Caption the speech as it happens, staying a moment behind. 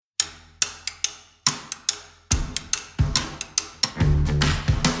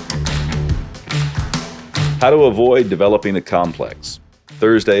How to avoid developing a complex.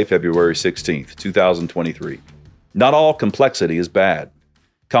 Thursday, February 16th, 2023. Not all complexity is bad.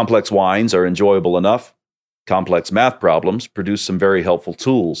 Complex wines are enjoyable enough. Complex math problems produce some very helpful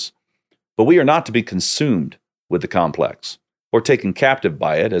tools. But we are not to be consumed with the complex, or taken captive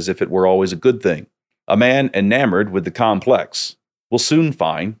by it as if it were always a good thing. A man enamored with the complex will soon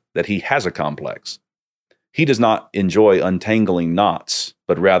find that he has a complex. He does not enjoy untangling knots,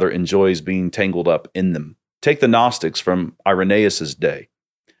 but rather enjoys being tangled up in them. Take the Gnostics from Irenaeus' day.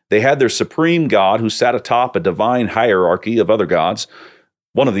 They had their supreme God who sat atop a divine hierarchy of other gods.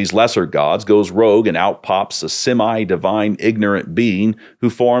 One of these lesser gods goes rogue and out pops a semi-divine ignorant being who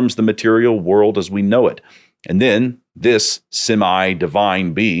forms the material world as we know it. And then this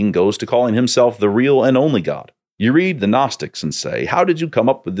semi-divine being goes to calling himself the real and only God. You read the Gnostics and say, how did you come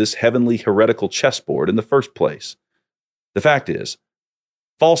up with this heavenly heretical chessboard in the first place? The fact is,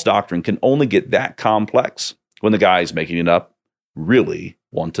 false doctrine can only get that complex when the guys making it up really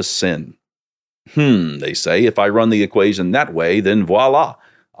want to sin. They say, if I run the equation that way, then voila,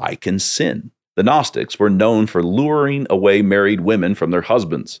 I can sin. The Gnostics were known for luring away married women from their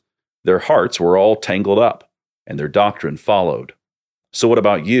husbands. Their hearts were all tangled up, and their doctrine followed. So what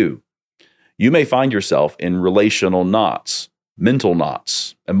about you? You may find yourself in relational knots, mental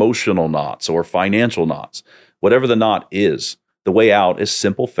knots, emotional knots, or financial knots. Whatever the knot is, the way out is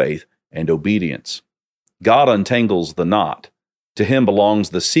simple faith and obedience. God untangles the knot. To him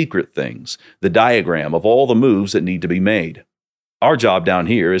belongs the secret things, the diagram of all the moves that need to be made. Our job down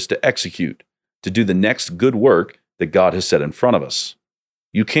here is to execute, to do the next good work that God has set in front of us.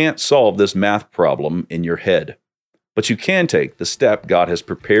 You can't solve this math problem in your head, but you can take the step God has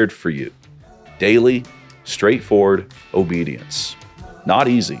prepared for you. Daily, straightforward obedience. Not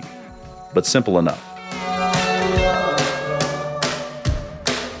easy, but simple enough.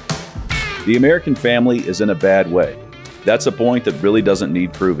 The American family is in a bad way. That's a point that really doesn't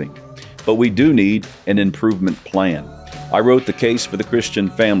need proving. But we do need an improvement plan. I wrote The Case for the Christian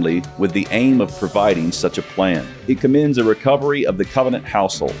Family with the aim of providing such a plan. It commends a recovery of the covenant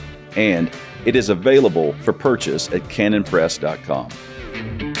household, and it is available for purchase at canonpress.com.